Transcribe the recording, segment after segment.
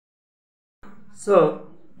So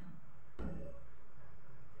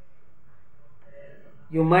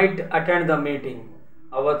you might attend the meeting,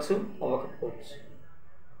 అవ్వచ్చు అవ్వకపోవచ్చు.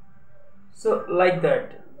 So like that.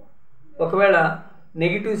 ఒకవేళ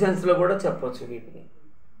నెగిటివ్ సెన్స్లో కూడా చెప్పవచ్చు. వీటిని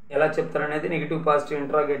ఎలా చెప్తారనేది నెగిటివ్ పాజిటివ్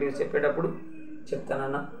ఇంట్రాగేటివ్ చెప్పేటప్పుడు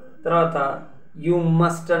చెప్తానన్న. తర్వాత యూ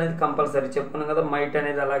మస్ట్ అనేది కంపల్సరీ చెప్పుకున్నాం కదా. మైట్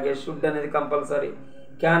అనేది అలాగే, షుడ్ అనేది కంపల్సరీ,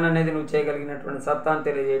 క్యాన్ అనేది నువ్వు చేయగలిగినటువంటి సత్తాన్ని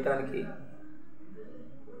తెలియజేయడానికి.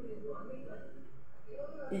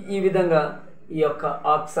 ఈ విధంగా ఈ యొక్క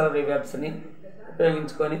ఆక్సిలరీ వెర్బ్స్ని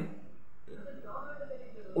ఉపయోగించుకొని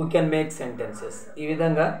వీ కెన్ మేక్ సెంటెన్సెస్. ఈ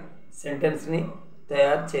విధంగా సెంటెన్స్ని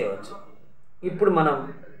తయారు చేయవచ్చు. ఇప్పుడు మనం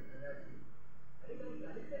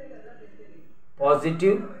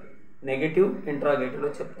పాజిటివ్, నెగటివ్, ఇంట్రాగేటివ్లో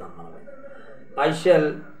చెప్తాం. మనం I shall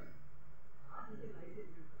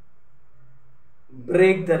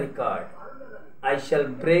break the record. I shall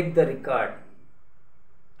break the record.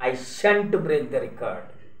 I shan't break the record.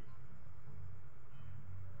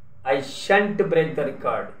 I shan't break the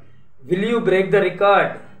record. Will you break the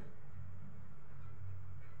record?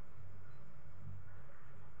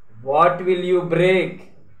 What will you break?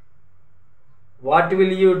 What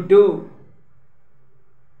will you do?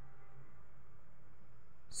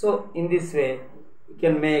 So in this way you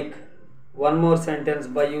can make one more sentence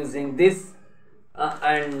by using this.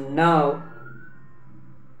 And now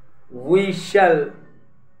we shall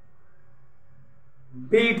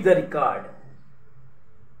beat the record.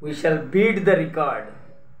 We shall beat the record.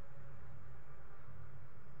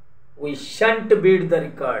 We shan't beat the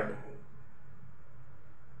record.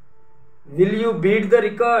 Will you beat the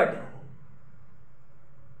record?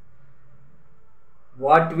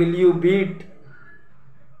 What will you beat?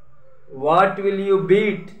 What will you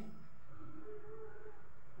beat?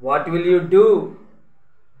 What will you do?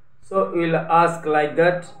 So we will ask like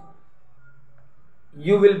that.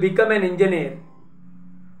 You will become an engineer.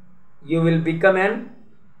 You will become an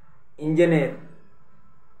engineer.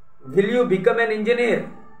 Will you become an engineer?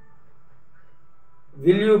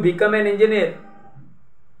 Will you become an engineer?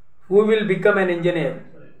 Who will become an engineer?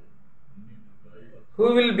 Who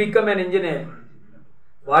will become an engineer?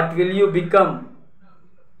 What will you become?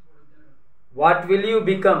 What will you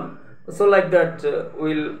become? So like that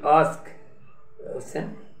we'll ask.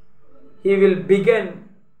 He will begin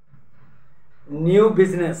new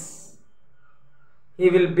business. He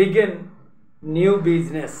will begin new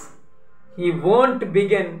business. He won't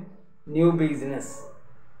begin new business.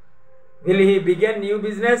 Will he begin new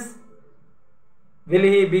business? Will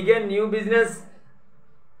he begin new business?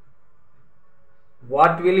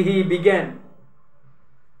 What will he begin?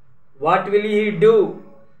 What will he do?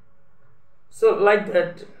 So like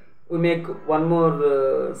that we make one more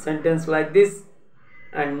sentence like this.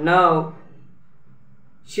 And now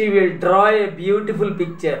she will draw a beautiful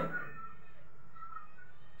picture.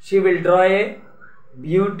 She will draw a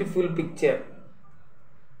beautiful picture.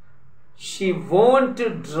 She won't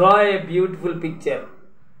draw a beautiful picture.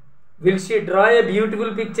 Will she draw a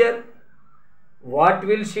beautiful picture? What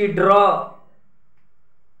will she draw?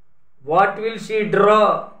 What will she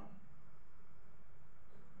draw?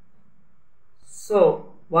 So,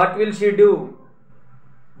 what will she do?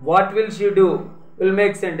 What will she do? We'll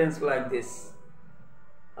make sentence like this.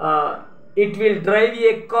 It will drive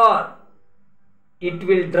a car. It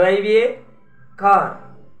will drive a car.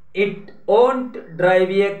 It won't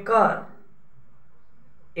drive a car.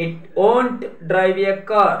 It won't drive a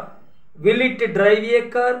car. Will it drive a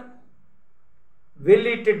car? Will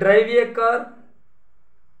it drive a car?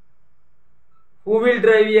 Who will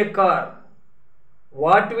drive a car?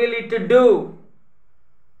 What will it do?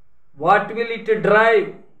 What will it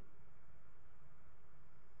drive?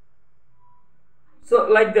 So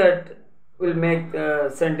like that we'll make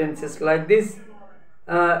sentences like this.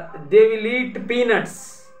 They will eat peanuts.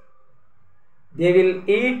 They will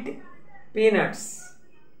eat peanuts.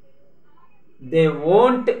 They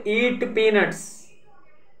won't eat peanuts.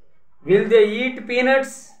 Will they eat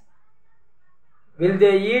peanuts? Will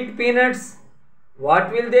they eat peanuts?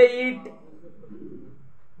 What will they eat?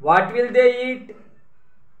 What will they eat?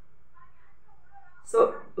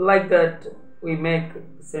 So like that we make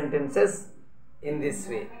sentences in this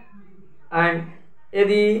way. And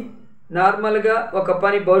ఇది నార్మల్గా ఒక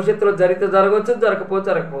పని భవిష్యత్తులో జరిగితే జరగవచ్చు,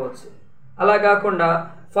 జరగకపోవచ్చు. అలా కాకుండా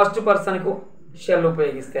ఫస్ట్ పర్సన్కు షెల్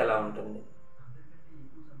ఉపయోగిస్తే ఎలా ఉంటుంది?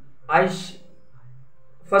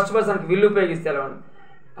 ఫస్ట్ పర్సన్కి విల్ ఉపయోగిస్తే ఎలా ఉంటుంది?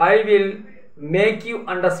 I will make you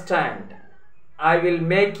understand. I will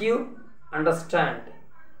make you understand.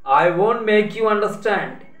 I won't make you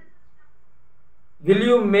understand. Will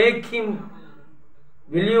you make him?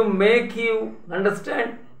 Will you make you understand?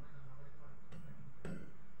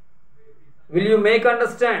 Will you make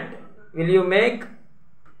understand? Will you make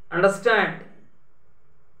understand?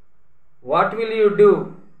 What will you do?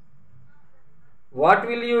 What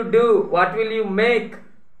will you do? What will you make?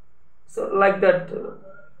 So like that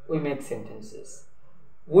we make sentences.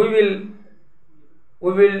 We will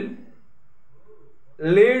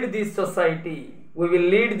lead this society. We will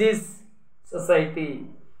lead this society.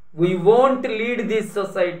 We won't lead this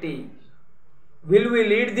society. Will we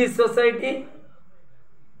lead this society?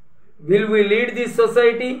 Will we lead this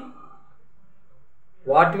society?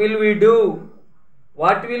 What will we do?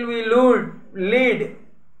 What will we lead?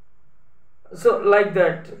 So like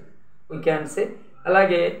that we can say.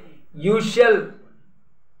 Alage you shall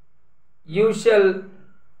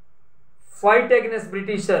fight against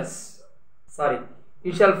Britishers.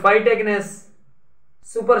 You shall fight against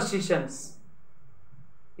superstitions.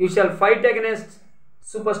 You shall fight against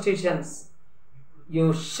superstitions.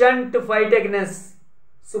 You shan't fight against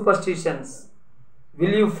superstitions.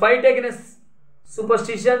 Will you fight against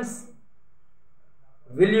superstitions?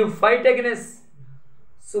 Will you fight against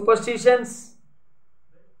superstitions?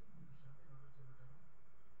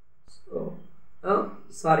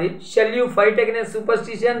 Shall you fight against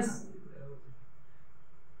superstitions?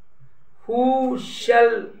 Who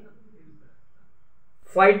shall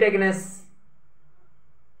fight against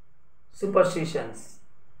superstitions?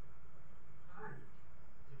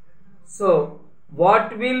 So,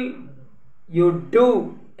 what will you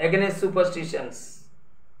do against superstitions?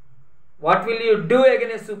 What will you do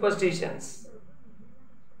against superstitions?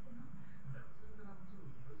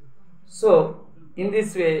 So, in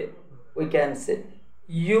this way, we can say,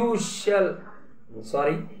 he shall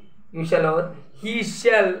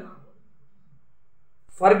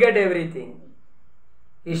forget everything.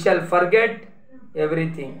 He shall forget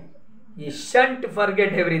everything. He shan't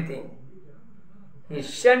forget everything. He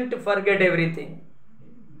shan't forget everything.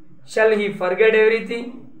 Shall he forget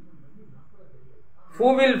everything?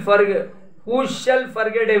 Who will forget? Who shall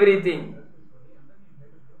forget everything?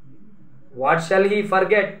 What shall he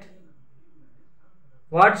forget?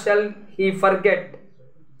 What shall he forget?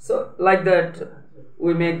 So like that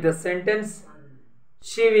we make the sentence.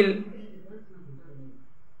 She will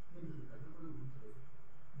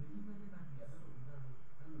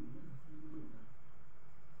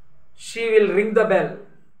ring the bell.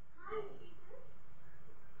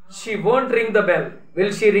 She won't ring the bell.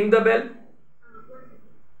 Will she ring the bell?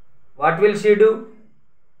 What will she do?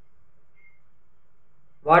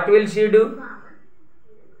 What will she do?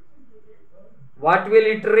 What will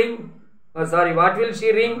it ring? What will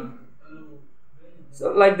she ring?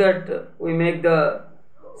 So like that we make the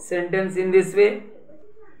sentence in this way,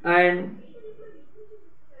 and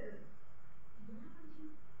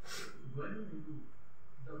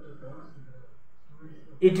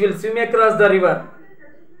it will swim across the river.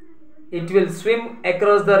 It will swim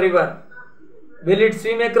across the river. Will it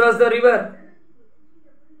swim across the river?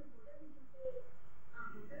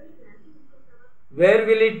 Where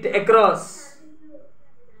will it across?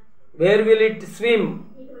 Where will it swim?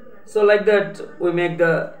 So like that we make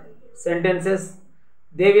the sentences.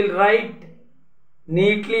 They will write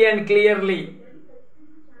neatly and clearly.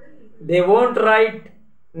 They won't write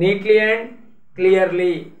neatly and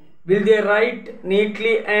clearly. Will they write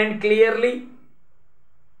neatly and clearly?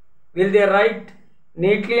 Will they write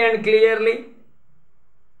neatly and clearly?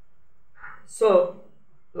 So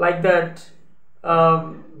like that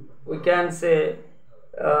we can say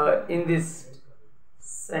in this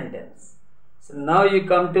sentence. So now you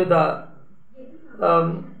come to the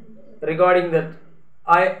regarding that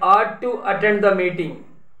I ought to attend the meeting.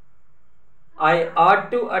 I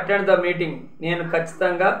ought to attend the meeting. నేను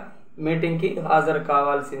ఖచ్చితంగా మీటింగ్కి హాజరు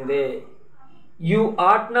కావాల్సిందే. You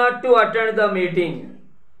ought not to attend the meeting.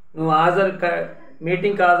 నువ్వు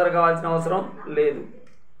మీటింగ్కి హాజరు కావాల్సిన అవసరం లేదు.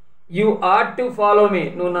 You ought to follow me.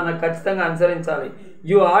 నువ్వు నన్ను ఖచ్చితంగా అనుసరించాలి.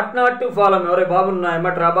 You ought not to follow me. ఒరే బాబు నా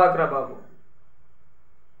ఎమ్మటి రాబాకురా బాబు,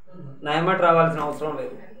 నా ఎమ్మటి రావాల్సిన అవసరం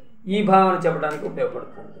లేదు. ఈ భావన చెప్పడానికి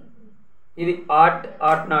ఉపయోగపడుతుంది. ఇది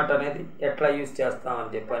ought not అనేది ఎట్లా యూజ్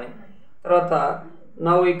చేస్తామని చెప్పని. తర్వాత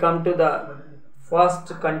now we come to the first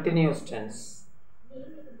continuous tense.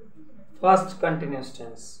 First continuous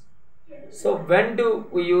tense. So when do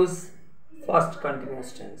we use first continuous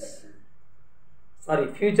tense?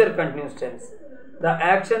 Future continuous tense. The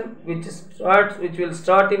action which will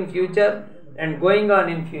start in future and going on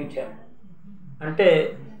in future. అంటే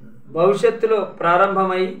భవిష్యత్తులో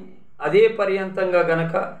ప్రారంభమై అదే పర్యంతంగా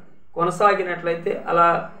గనక కొనసాగినట్లయితే అలా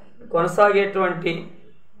కొనసాగేటువంటి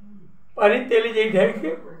పని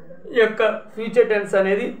తెలియజేయడానికి ఈ యొక్క ఫ్యూచర్ టెన్స్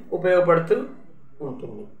అనేది ఉపయోగపడుతూ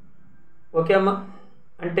ఉంటుంది. ఓకే అమ్మా?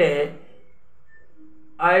 అంటే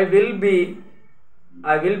I will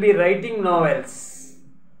be writing novels.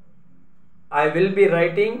 I will be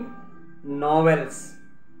writing novels.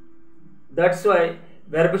 That's why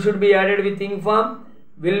verb should be added with ing form.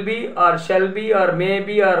 Will be or shall be or may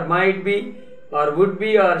be or might be or would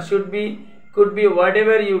be or should be, could be,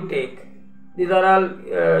 whatever you take. These are all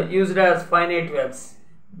used as finite verbs.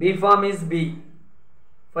 Be form is be.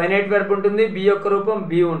 Finite verb ఉంటుంది, be యొక్క రూపం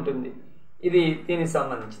be ఉంటుంది. ఇది దీనికి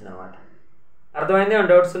సంబంధించిన అన్నమాట. అర్థమైంది? ఏమైనా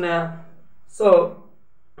డౌట్స్ ఉన్నాయా? సో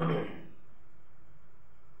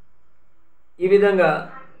ఈ విధంగా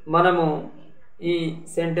మనము ఈ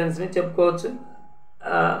సెంటెన్స్ని చెప్పుకోవచ్చు.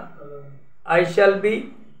 I shall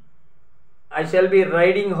be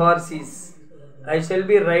riding horses. I shall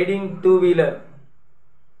be riding two-wheeler.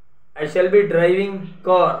 I shall be driving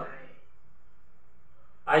car.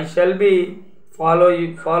 I shall be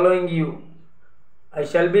following you. I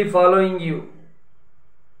shall be following you.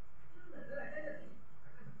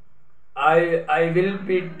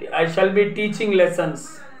 I shall be teaching lessons.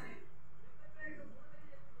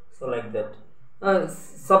 So like that.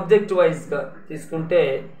 Subject wise గా తీసుకుంటే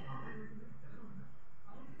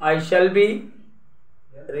I shall be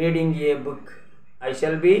reading a book. I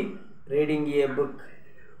shall be reading a book.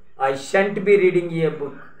 I shan't be reading a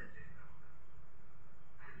book.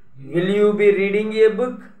 Will you be reading a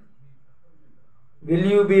book? Will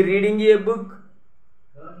you be reading a book?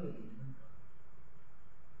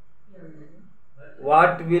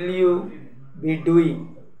 What will you be doing?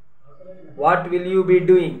 What will you be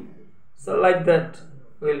doing? So like that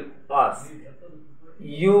we'll ask.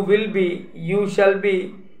 You shall be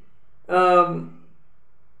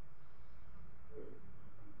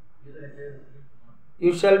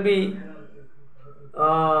you shall be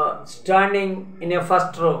standing in a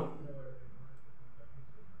first row.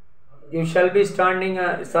 You shall be standing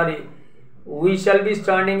we shall be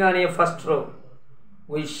standing on a first row.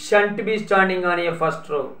 We shan't be standing on a first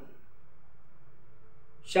row.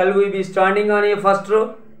 Shall we be standing on a first row?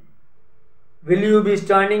 Will you be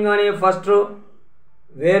standing on a first row?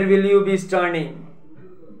 Where will you be standing?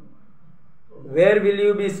 Where will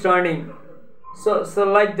you be standing? So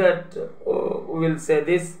like that we will say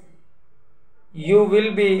this. You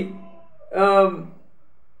will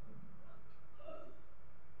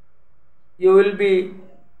be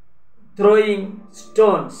throwing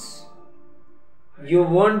stones. You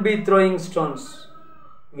won't be throwing stones.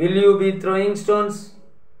 Will you be throwing stones?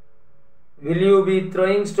 Will you be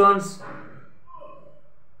throwing stones?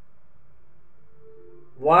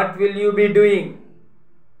 What will you be doing?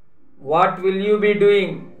 What will you be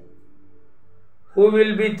doing? Who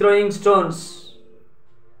will be throwing stones?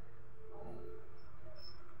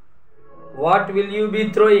 What will you be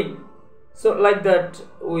throwing? So like that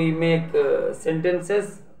we make sentences.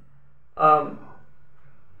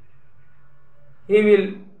 He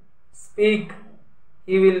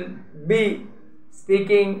will be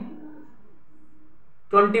speaking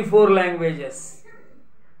 24 languages.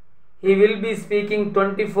 He will be speaking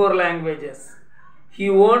 24 languages. He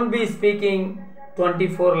won't be speaking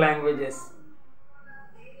 24 languages.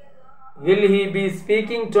 Will he be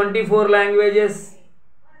speaking 24 languages?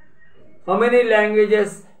 How many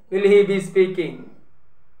languages will he be speaking?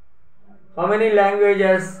 How many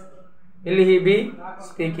languages will he be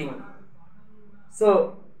speaking?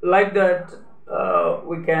 So like that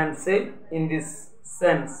we can say in this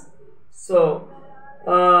sense. So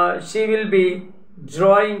she will be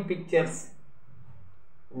drawing pictures.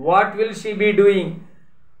 What will she be doing?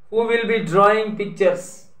 Who will be drawing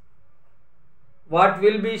pictures? What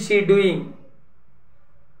will be she doing?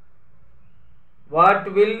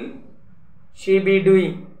 What will she be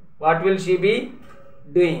doing? What will she be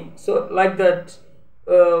doing? So like that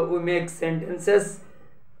we make sentences.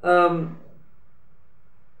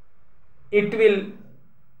 It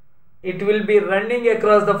will be running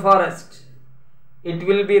across the forest. It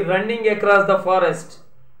will be running across the forest.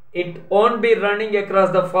 It won't be running across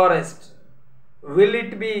the forest. Will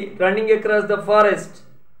it be running across the forest?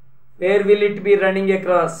 Where will it be running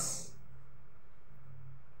across?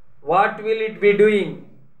 What will it be doing?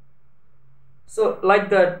 So like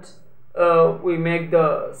that we make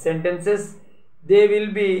the sentences. They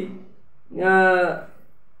will be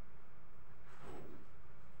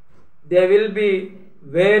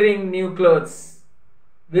wearing new clothes.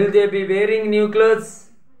 Will they be wearing new clothes?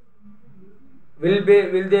 Will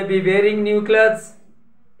they be wearing new clothes?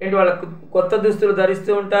 ఏంటి వాళ్ళ కొత్త దుస్తులు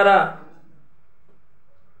ధరిస్తూ ఉంటారా?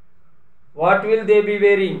 What will they be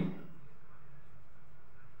wearing?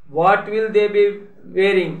 What will they be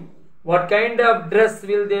wearing? What kind of dress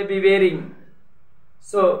will they be wearing?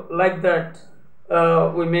 So like that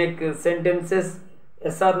we make sentences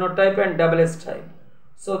S or no type and double S type.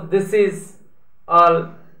 So this is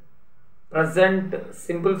all present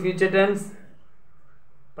simple future tense,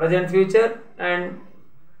 present future and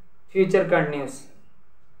future continuous.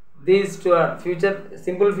 These two are future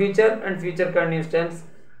simple future and future continuous tense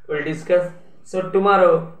we'll discuss. So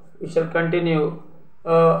tomorrow we shall continue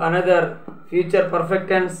another future perfect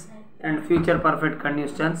tense and future perfect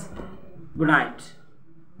continuous tense. Good night.